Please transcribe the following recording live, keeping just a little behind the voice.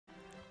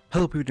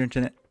Hello people of the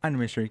internet, I'm the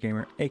Mystery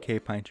Gamer, aka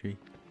Pine Tree.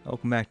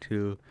 Welcome back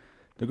to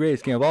the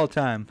greatest game of all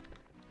time,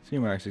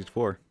 Super Mario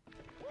 64.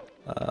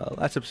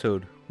 Last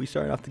episode, we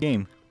started off the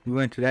game. We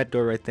went to that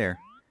door right there.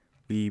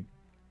 We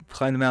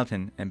climbed the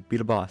mountain and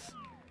beat a boss.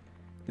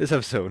 This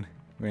episode,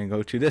 we're gonna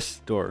go to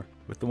this door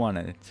with the one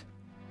in it.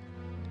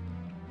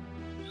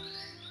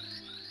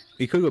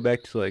 We could go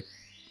back to like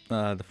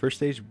the first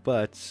stage,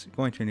 but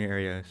going to a new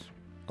area is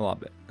a lot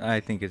better. I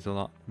think it's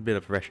a bit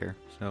of fresh air,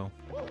 so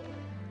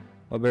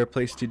what better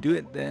place to do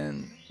it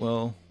than,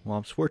 well,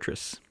 Whomp's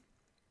Fortress.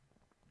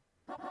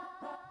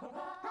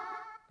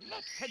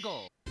 Let's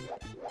go.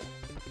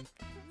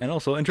 And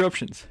also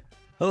interruptions.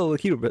 Hello,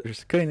 Lakito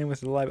Brothers, cutting in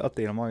with a live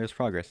update on Mario's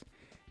progress.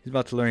 He's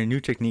about to learn a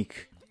new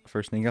technique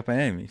for sneaking up on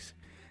enemies.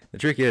 The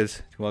trick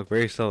is to walk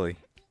very slowly.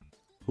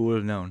 Who would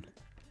have known?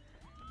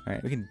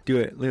 Alright, we can do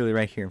it literally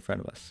right here in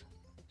front of us.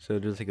 So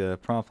there's like a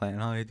prompt plan,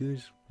 and all I do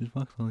is just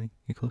walk slowly,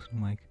 get close to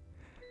the mic.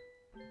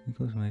 Get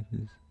close to the mic,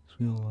 this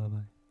sweet little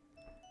lullaby.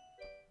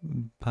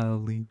 Pile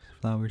of leaves,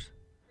 flowers.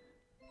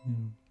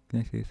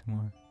 Next day some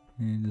more.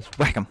 And just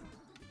whack him!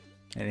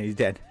 And he's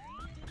dead.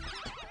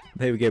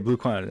 Hey, we get a blue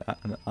coin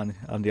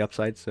on the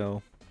upside,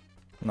 so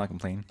I'm not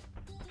complaining.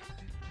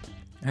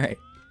 Alright.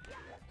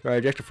 So our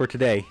objective for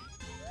today: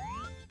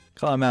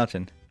 climb a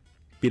mountain,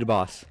 beat a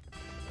boss.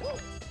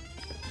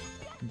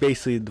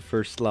 Basically the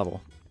first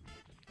level.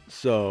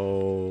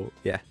 So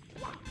yeah.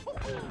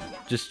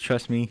 Just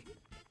trust me,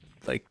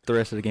 like the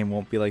rest of the game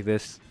won't be like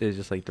this. It's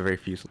just like the very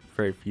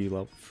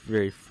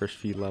first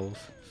few levels.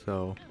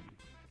 So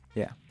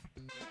yeah.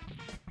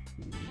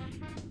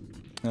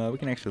 We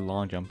can actually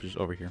long jump just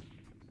over here.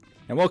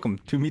 And welcome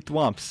to Meet the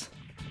Whomps.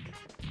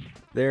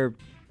 They're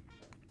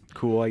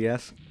cool, I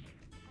guess.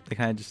 They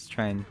kind of just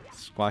try and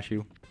squash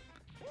you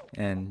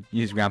and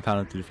use ground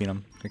pound to defeat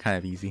them. They're kind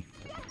of easy.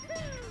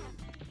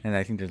 And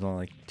I think there's only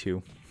like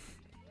two.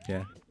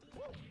 Yeah.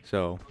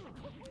 So,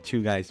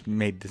 two guys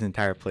made this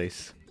entire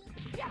place.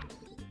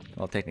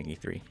 Well, technically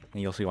three.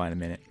 And you'll see why in a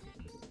minute.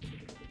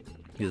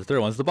 Because the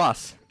third one's the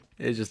boss.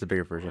 It's just a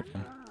bigger version of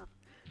him.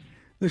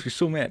 Look, you're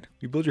so mad.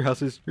 We build your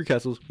houses, your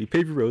castles, we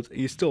pave your roads, and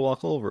you still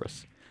walk all over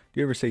us. Do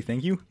you ever say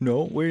thank you?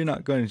 No, well, you're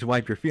not going to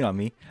wipe your feet on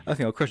me. I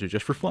think I'll crush it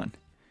just for fun.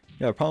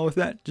 You have a problem with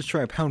that? Just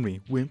try to pound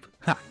me, wimp.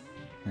 Ha!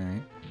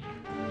 Alright.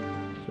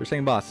 So we're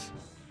saying boss.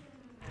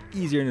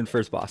 Easier than the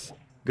first boss.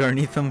 Go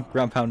underneath him,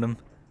 ground pound him.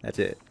 That's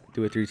it.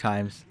 Do it 3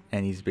 times,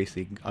 and he's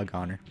basically a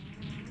goner.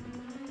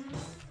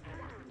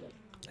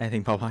 I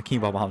think King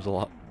Bob-omb's a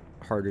lot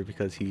harder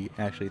because he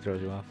actually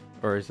throws you off.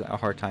 Or is a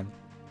hard time.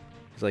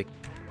 It's like,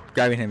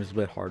 grabbing him is a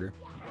bit harder.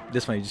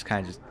 This one you just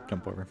kind of just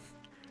jump over.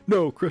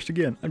 No, crushed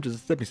again. I'm just a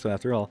stepping stone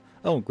after all.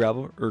 I won't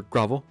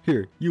grovel.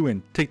 Here, you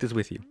win. Take this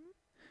with you.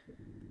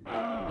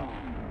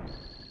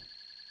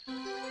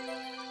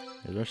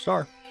 There's our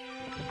star.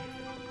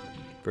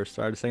 First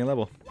star of the second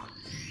level.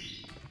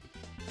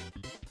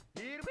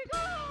 Here we go.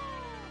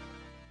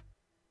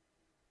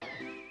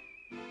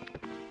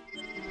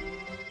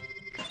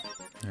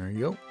 There we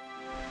go.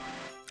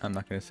 I'm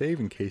not going to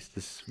save in case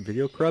this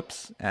video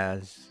corrupts,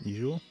 as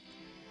usual.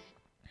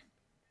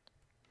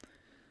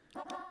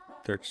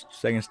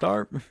 Second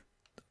star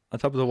on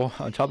top of the wall,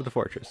 on top of the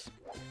fortress.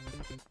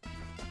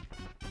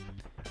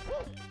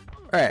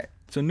 Alright,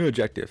 so new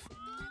objective.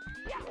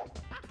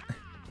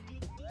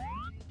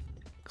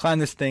 Climb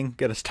this thing,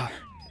 get a star.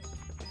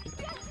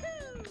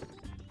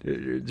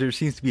 There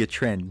seems to be a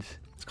trend.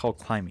 It's called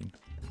climbing.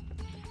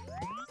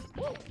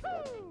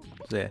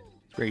 So yeah,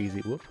 it's very easy.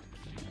 Whoop.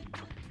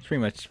 It's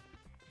pretty much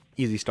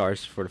easy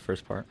stars for the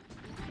first part.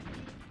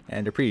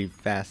 And they're pretty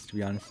fast, to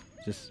be honest.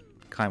 Just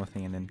climb a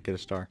thing and then get a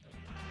star.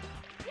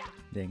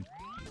 Ding.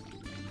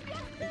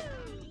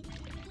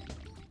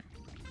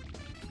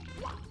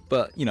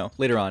 But, you know,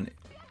 later on,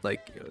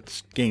 like,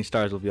 getting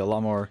stars will be a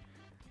lot more,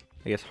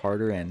 I guess,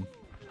 harder and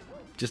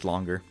just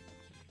longer,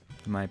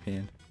 in my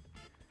opinion.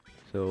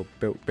 So,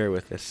 bear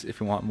with this. If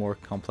you want more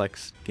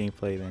complex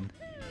gameplay, then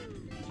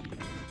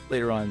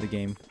later on in the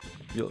game,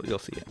 you'll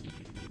see it.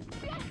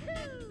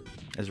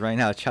 As right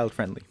now, it's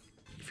child-friendly,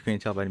 if you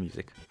couldn't tell by the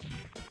music.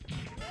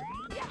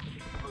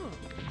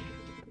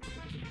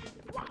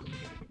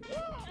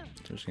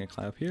 I'm just gonna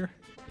climb up here.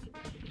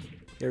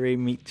 Get ready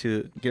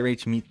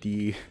to meet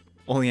the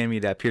only enemy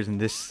that appears in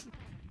this,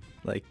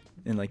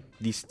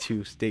 these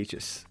two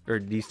stages, or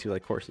these two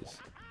like courses.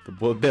 The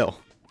Bill.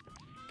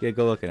 Get a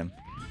good look at him.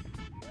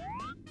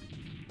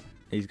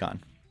 He's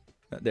gone.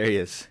 There he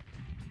is.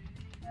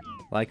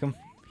 Like him?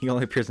 He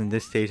only appears in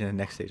this stage and the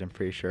next stage, I'm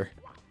pretty sure.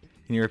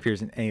 He never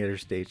appears in any other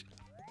stage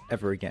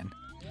ever again.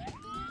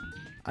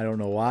 I don't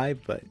know why,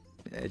 but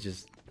that's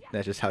just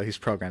how he's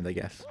programmed, I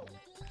guess.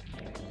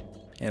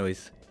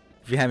 Anyways,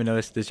 if you haven't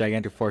noticed, this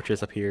gigantic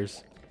fortress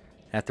appears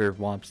after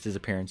Whomp's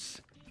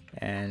disappearance,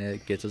 and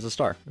it gets us a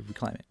star if we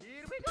climb it.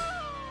 Here we go.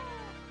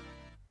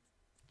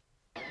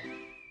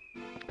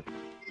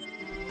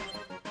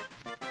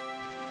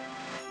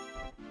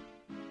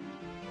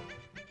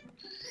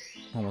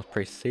 Almost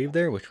pressed save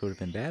there, which would have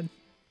been bad.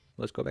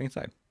 Let's go back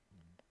inside.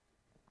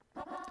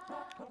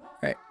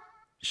 Alright,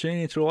 Shane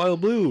into the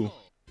wild blue.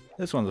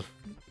 this one's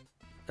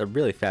a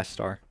really fast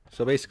star.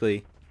 So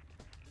basically,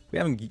 we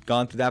haven't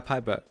gone through that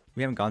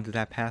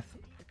path,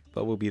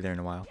 but we'll be there in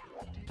a while.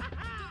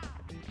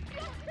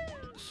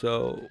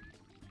 So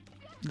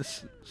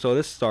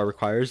this star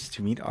requires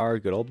to meet our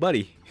good old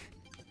buddy,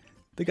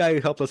 the guy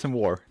who helped us in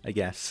war, I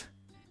guess.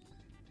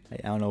 I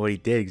don't know what he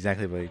did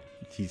exactly, but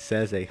he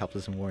says that he helped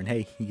us in war, and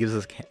hey, he gives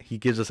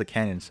us a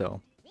cannon,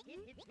 so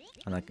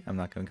I'm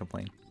not gonna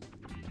complain.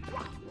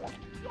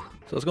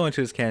 So let's go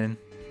into this cannon.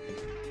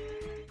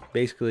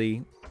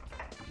 Basically,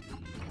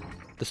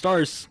 the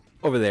star's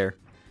over there,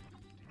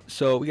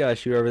 so we gotta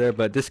shoot over there.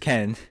 But this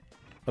cannon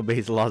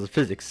obeys the laws of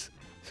physics,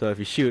 so if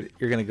you shoot,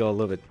 you're gonna go a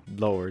little bit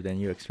lower than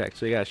you expect.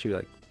 So you gotta shoot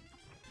like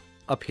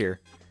up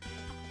here,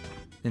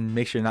 and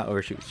make sure not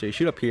overshoot. So you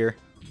shoot up here,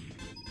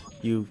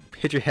 you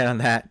hit your head on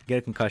that, get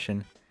a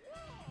concussion,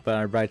 but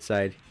on the bright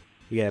side,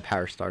 you get a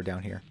power star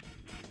down here.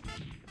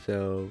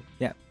 So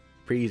yeah,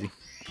 pretty easy.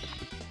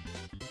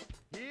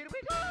 Here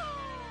we go.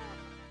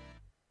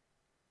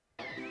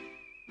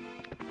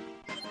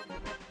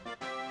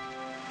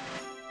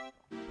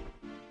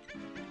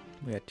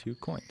 We got 2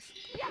 coins.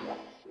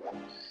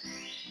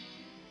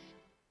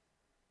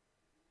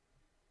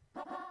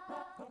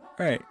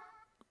 Alright,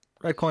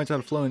 red coins on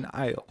a flowing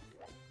aisle.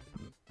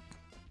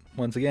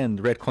 Once again,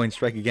 the red coins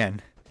strike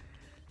again.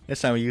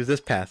 This time we use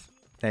this path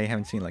that you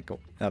haven't seen like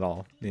at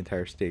all the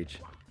entire stage.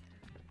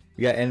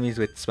 We got enemies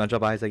with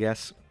SpongeBob eyes, I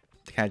guess,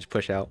 to kind of just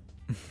push out.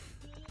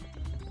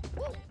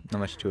 Not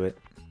much to it.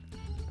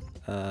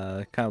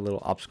 Kind of a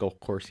little obstacle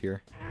course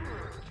here.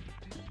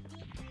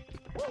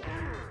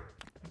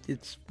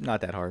 It's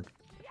not that hard,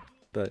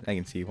 but I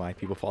can see why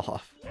people fall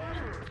off.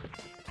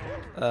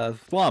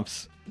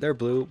 Whomps, they're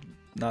blue,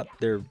 not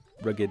their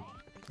rugged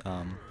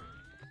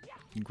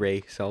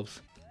gray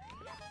selves.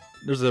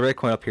 There's a red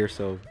coin up here,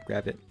 so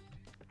grab it.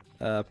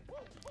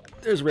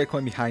 There's a red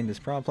coin behind this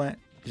prawn plant.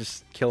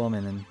 Just kill them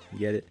and then you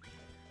get it.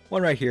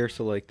 One right here,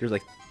 so like there's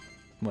like,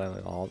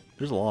 well,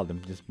 there's a lot of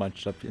them just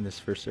bunched up in this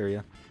first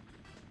area.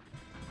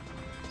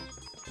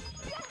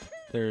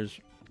 There's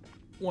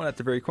one at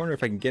the very corner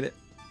if I can get it.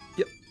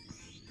 Yep.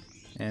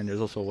 And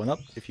there's also one up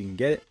if you can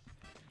get it.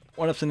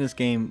 One ups in this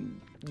game,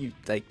 you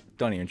like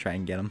don't even try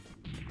and get them.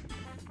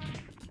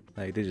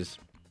 Like they just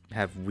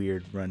have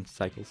weird run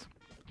cycles.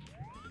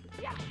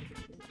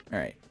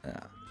 Alright,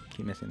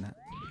 keep missing that.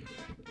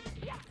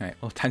 Alright,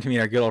 well, time to meet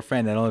our good old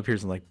friend that only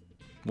appears in like,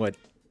 what,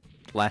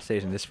 last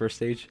stage and this first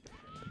stage?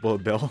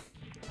 Bullet Bill.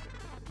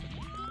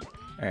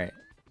 Alright,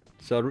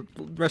 so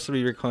the rest of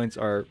the red coins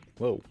are,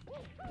 whoa,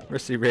 the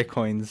rest of the red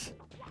coins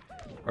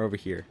are over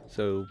here.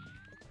 So,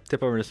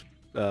 tip over this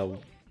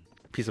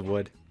piece of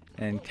wood,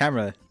 and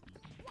camera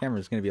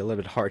is going to be a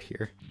little bit hard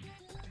here.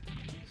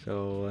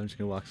 So, I'm just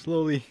going to walk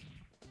slowly,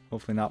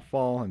 hopefully not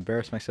fall,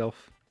 embarrass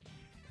myself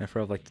in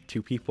front of like the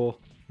 2 people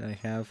that I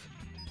have.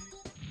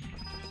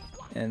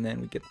 And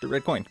then we get the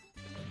red coin.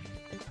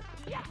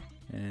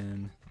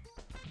 And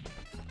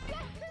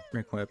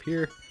red coin up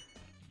here.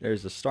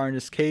 There's a star in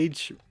this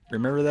cage.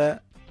 Remember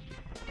that?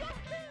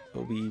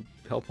 It'll be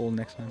helpful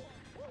next time.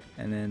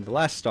 And then the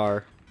last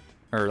star,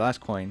 or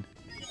last coin,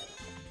 I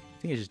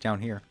think it's just down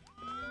here.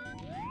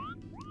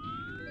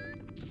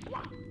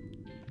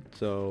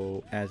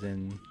 So, as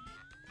in,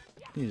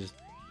 I think it's just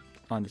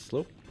on the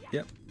slope.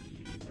 Yep.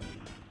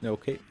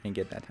 Okay, didn't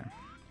get that time.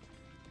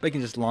 But I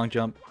can just long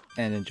jump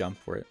and then jump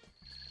for it.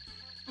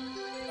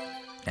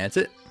 And that's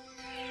it.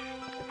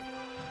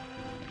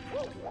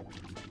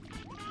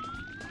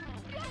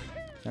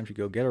 Time to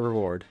go get a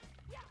reward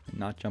and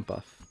not jump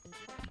off.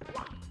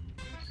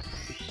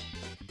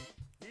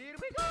 Here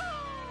we go.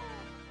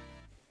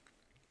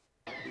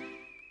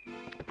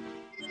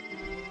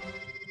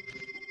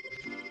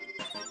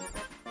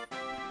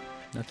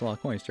 That's a lot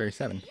of coins,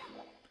 37.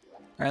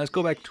 Alright, let's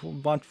go back to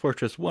Whomp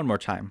Fortress one more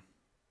time.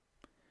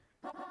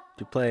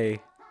 To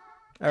play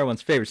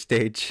everyone's favorite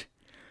stage,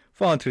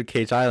 Fall into the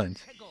Cage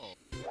Island.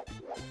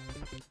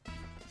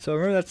 So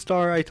remember that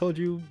star I told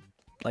you,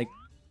 like,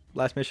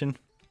 last mission?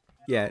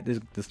 Yeah, this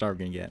is the star we're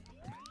gonna get.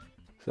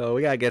 So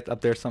we gotta get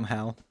up there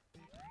somehow.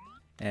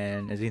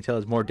 And as you can tell,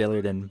 it's more deadly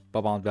than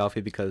Bob-omb's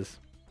Battlefield because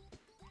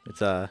it's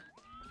there's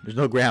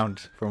no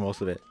ground for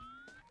most of it.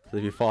 So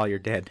if you fall, you're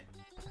dead.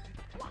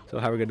 So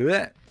how we're gonna do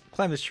that?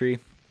 Climb this tree.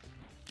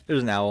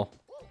 There's an owl.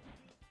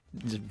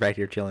 Just right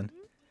here chilling.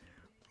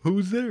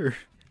 Who's there?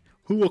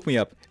 Who woke me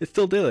up? It's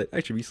still daylight. I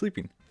should be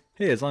sleeping.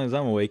 Hey, as long as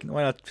I'm awake,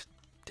 why not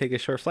take a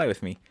short flight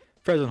with me?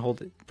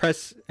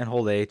 Press and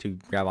hold A to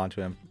grab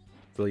onto him.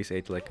 Release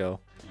A to let go.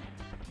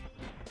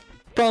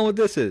 Problem with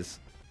this is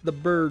the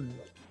bird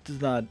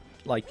does not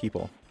like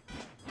people.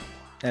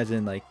 As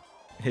in, like,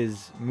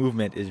 his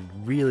movement is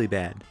really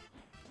bad,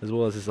 as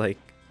well as his like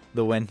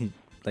when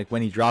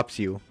he drops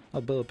you.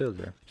 Oh, build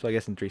there. So I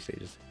guess in 3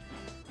 stages.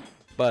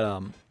 But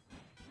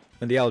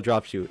when the owl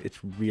drops you,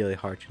 it's really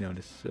hard to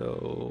notice.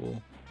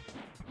 So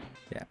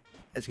yeah,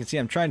 as you can see,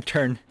 I'm trying to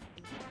turn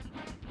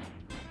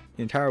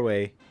the entire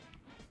way.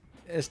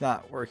 It's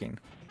not working.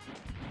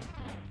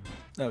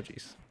 Oh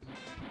jeez.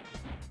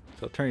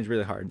 So turning is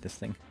really hard in this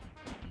thing.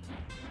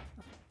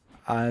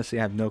 honestly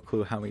have no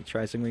clue how many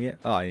tries I'm gonna get.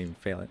 Oh, I didn't even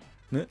fail it.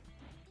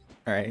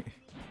 Alright.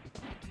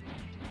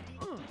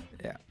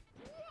 Yeah.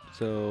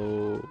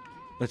 So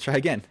let's try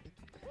again.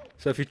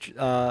 So if you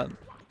so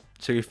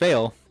you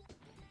fail,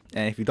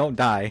 and if you don't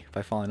die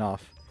by falling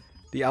off,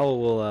 the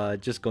owl will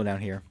just go down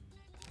here,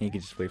 and you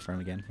can just wait for him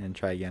again and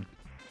try again.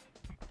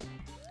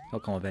 He'll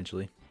come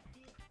eventually.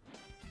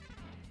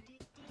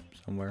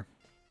 Somewhere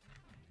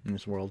in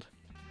this world.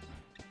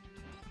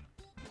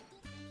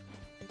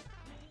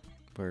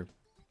 Where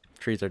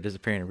trees are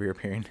disappearing and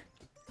reappearing.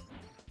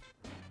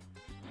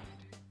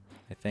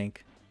 I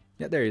think.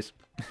 Yeah, there he is.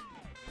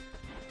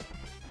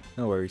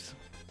 No worries.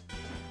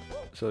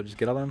 So just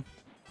get up on him,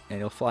 and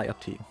he'll fly up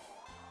to you.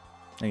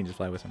 And you can just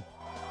fly with him.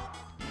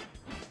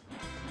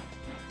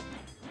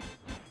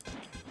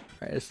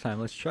 Alright, this time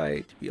let's try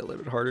to be a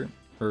little bit harder.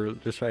 Or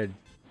just try to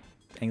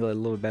angle it a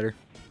little bit better.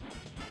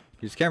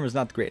 Because camera's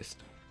not the greatest.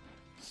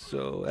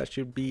 So that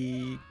should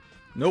be...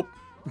 Nope.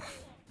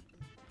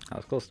 I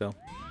was close though.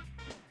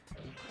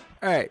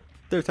 Alright,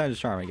 third time's a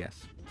charm, I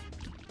guess.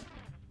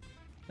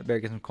 I better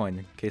get some coin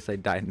in case I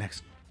die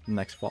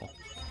next fall.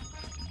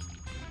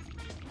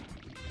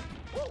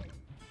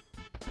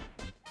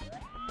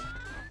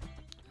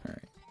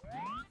 Alright.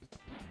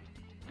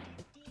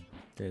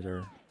 There's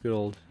our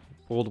good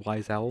old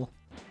wise owl.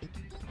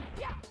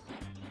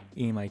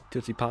 Eating my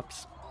Tootsie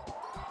Pops.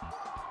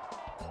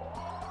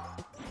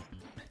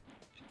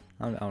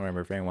 I don't remember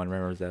if anyone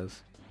remembers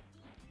those.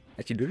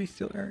 Actually, do they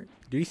still air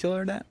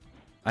that?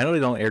 I know they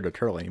don't air the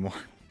turtle anymore.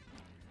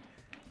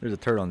 There's a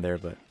turtle in there,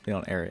 but they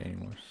don't air it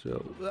anymore.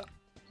 So,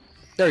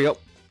 there you go.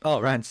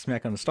 Oh, ran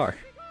smack on the star.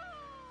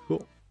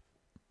 Cool.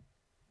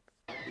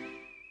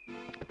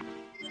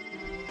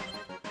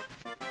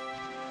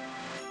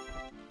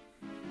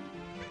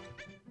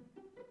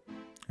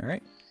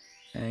 Alright.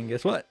 And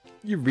guess what?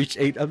 You've reached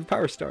 8 of the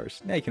power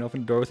stars. Now you can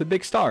open the door with a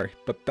big star.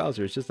 But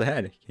Bowser is just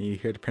ahead. Can you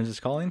hear the princess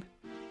calling?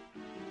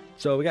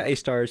 So we got 8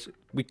 stars.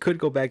 We could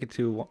go back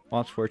into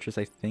Whomp's Fortress,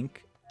 I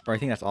think. Or I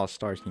think that's all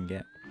stars you can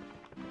get.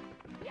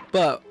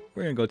 But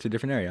we're going to go to a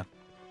different area.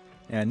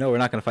 And no, we're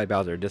not going to fight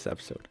Bowser this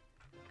episode.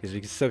 Because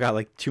we still got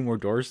like 2 more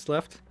doors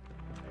left.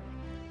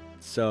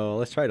 So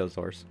let's try those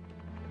doors.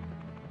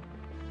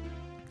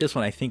 This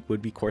one I think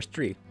would be course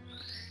 3.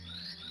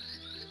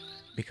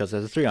 Because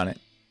there's a 3 on it.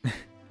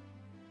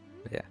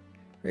 Yeah.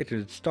 Right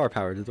to the star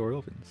power, the door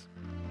opens.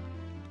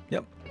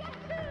 Yep.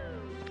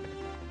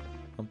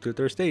 Up to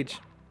the 3rd stage.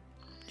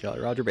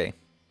 Jolly Roger Bay.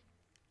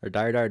 Or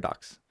Dire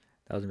Docks.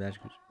 That was a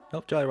magic.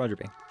 Nope, Jolly Roger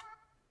Bay.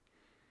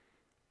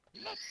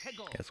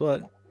 Guess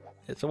what?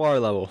 It's a water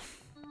level.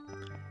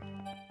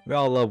 We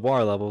all love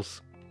water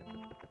levels.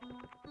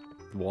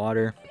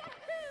 Water.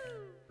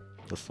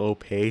 The slow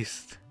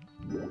pace.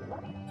 The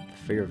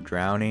fear of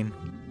drowning.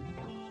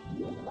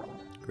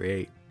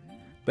 Great.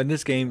 But in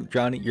this game,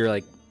 drowning, you're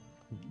like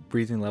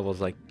breathing levels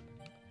like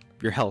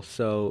your health.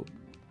 So,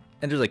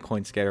 and there's like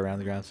coins scattered around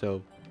the ground.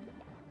 So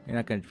you're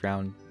not gonna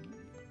drown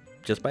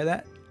just by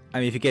that. I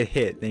mean, if you get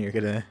hit, then you're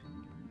gonna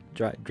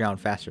drown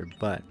faster.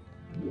 But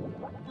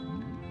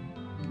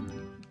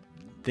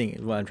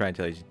what I'm trying to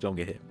tell you is don't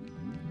get hit.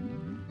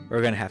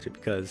 We're gonna have to,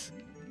 because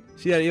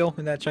see that eel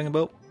in that chunking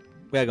boat?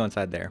 We gotta go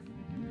inside there.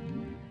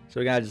 So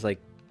we gotta just like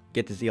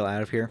get this eel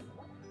out of here.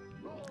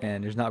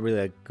 And there's not really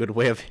a good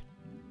way of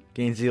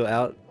getting this eel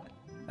out.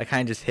 I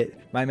kind of just hit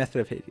my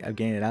method of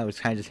getting it out was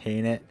kind of just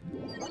hitting it,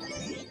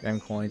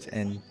 grabbing coins,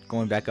 and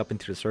going back up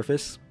into the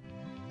surface.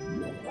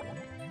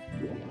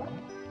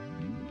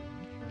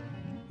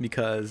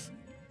 Because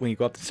when you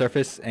go up the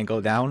surface and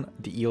go down,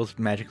 the eel's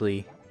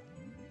magically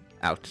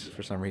out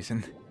for some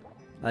reason.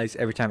 At least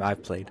every time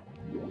I've played.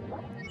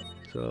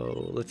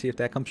 So let's see if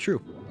that comes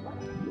true.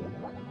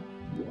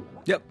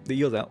 Yep, the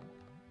eel's out.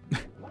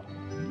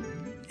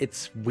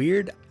 It's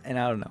weird, and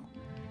I don't know.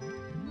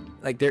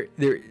 Like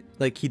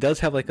like he does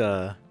have like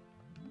a,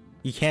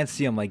 you can't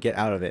see him like get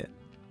out of it,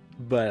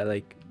 but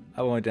like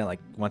I only done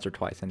like once or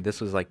twice, and this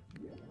was like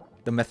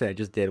the method I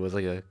just did was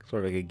like a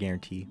sort of like a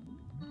guarantee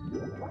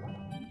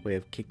way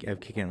of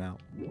kicking him out.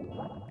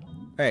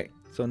 Alright,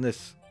 so in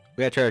this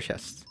we got treasure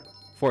chests.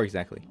 4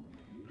 exactly.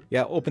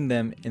 Yeah, open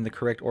them in the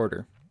correct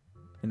order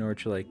in order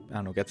to, like, I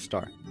don't know, get the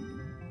star.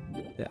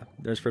 Yeah,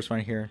 there's the first one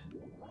here.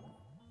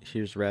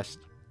 Here's rest.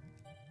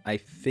 I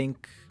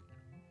think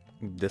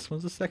this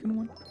one's the second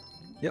one.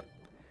 Yep.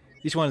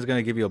 Each one is going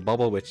to give you a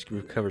bubble which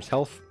recovers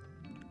health.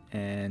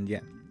 And yeah,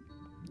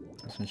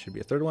 this one should be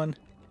a third one.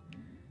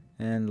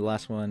 And the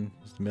last one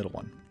is the middle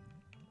one.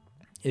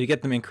 If you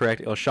get them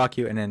incorrect, it'll shock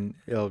you and then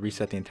it'll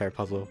reset the entire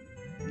puzzle,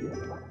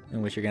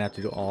 in which you're going to have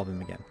to do all of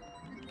them again.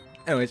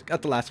 Anyways,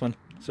 got the last one.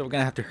 So we're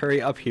going to have to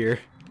hurry up here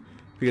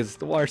because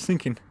the water's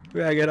sinking. We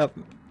gotta get up.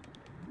 We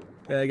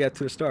gotta get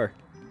to the star.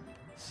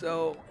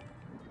 So,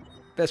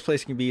 best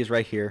place you can be is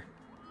right here.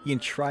 You can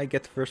try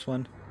get the first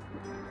one,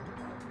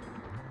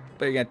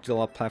 but you got to do a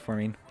lot of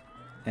platforming.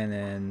 And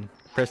then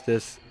press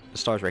this. The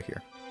star's right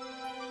here.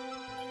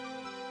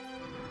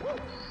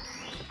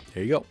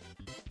 There you go.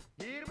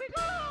 Here we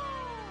go!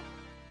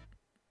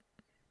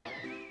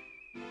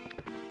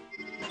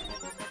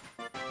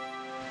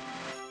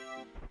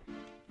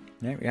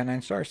 Yeah, we got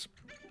 9 stars.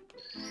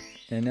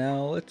 And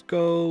now let's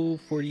go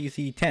for the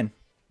easy 10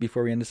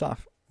 before we end this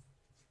off.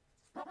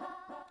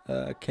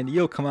 Can the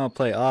eel come out and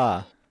play?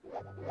 Ah,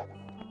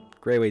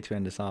 great way to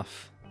end this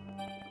off.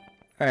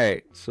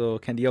 Alright, so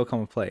can the eel come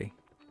and play?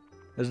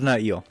 This is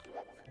not eel.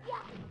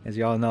 As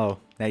you all know,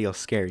 that eel's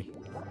scary.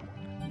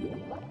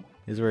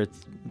 This is where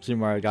Super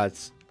Mario got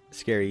its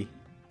scary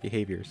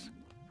behaviors.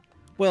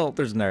 Well,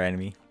 there's another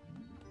enemy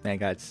that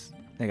got its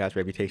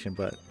reputation,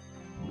 but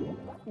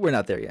we're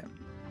not there yet.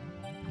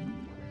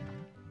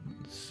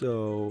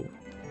 So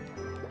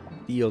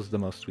the eel's the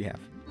most we have.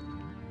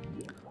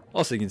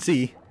 Also, you can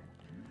see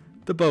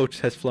the boat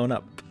has flown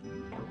up.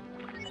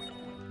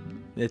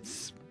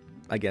 It's,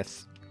 I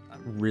guess,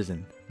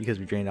 risen because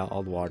we drained out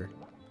all the water.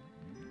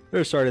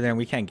 There's started there and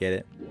we can't get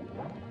it.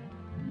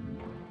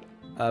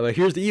 But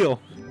here's the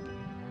eel.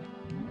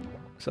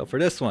 So for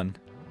this one,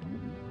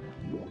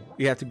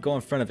 you have to go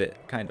in front of it,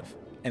 kind of.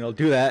 And it'll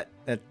do that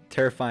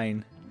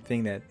terrifying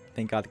thing that,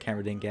 thank God, the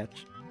camera didn't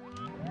catch.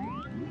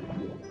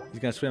 He's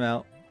gonna swim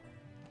out,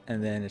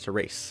 and then it's a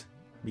race.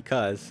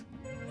 Because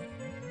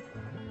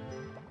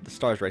the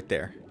star's right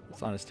there.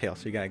 It's on his tail,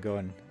 so you gotta go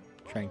and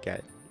try and get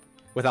it.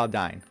 Without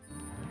dying.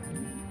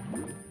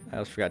 I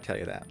almost forgot to tell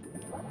you that.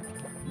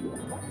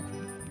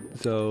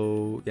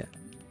 So, yeah.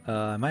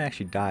 I might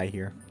actually die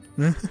here.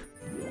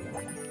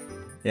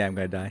 Yeah, I'm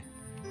gonna die.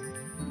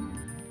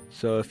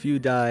 So if you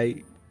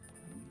die,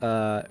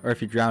 or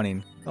if you're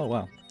drowning, oh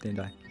wow, didn't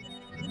die.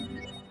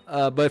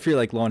 But if you're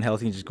like low on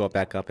health, you can just go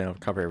back up and it'll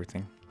cover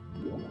everything.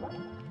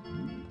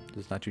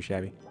 It's not too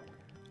shabby.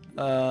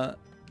 Am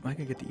I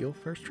gonna get the eel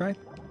first try?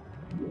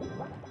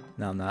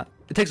 No, I'm not.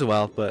 It takes a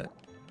while, but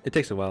it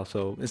takes a while,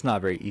 so it's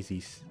not very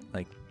easy,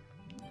 like,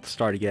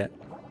 star to get.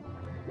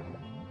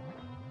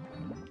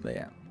 But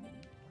yeah.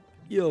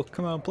 Eel,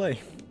 come out and play.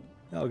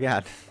 Oh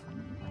god.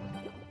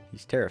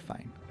 He's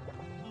terrifying.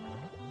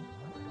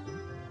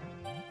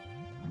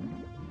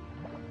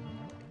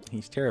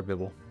 He's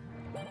terrible.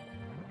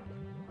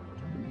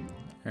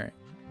 Alright.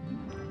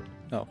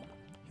 Oh.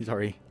 He's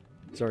already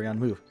on the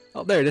move.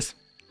 Oh, there it is.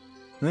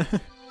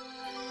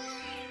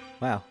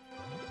 Wow.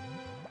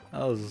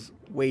 That was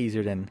way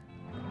easier than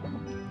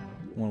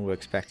one would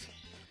expect.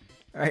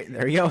 Alright,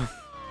 there we go.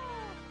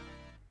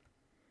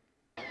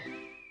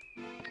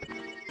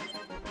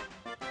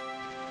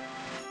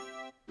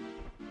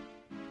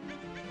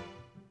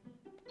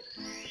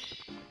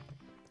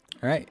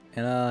 Alright,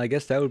 and I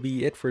guess that would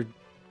be it for...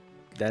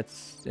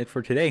 That's it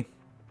for today.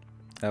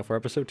 For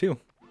episode 2.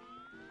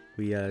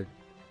 We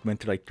went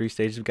through like 3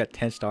 stages. We got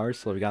 10 stars,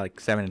 so we got like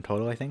 7 in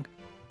total, I think.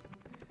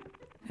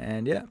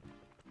 And yeah.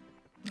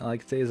 All I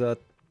can say is our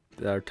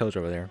Toad's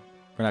over there.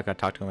 We're not going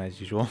to talk to him as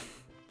usual.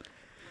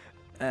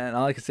 And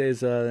all I can say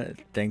is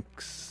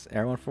thanks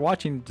everyone for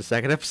watching the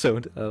 2nd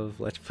episode of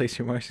Let's Play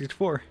Super Mario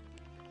 64.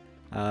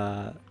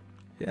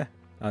 Yeah.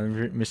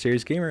 I'm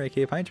Mysterious Gamer,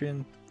 aka Pine Tree,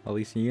 and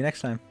I'll see you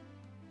next time.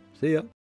 See ya.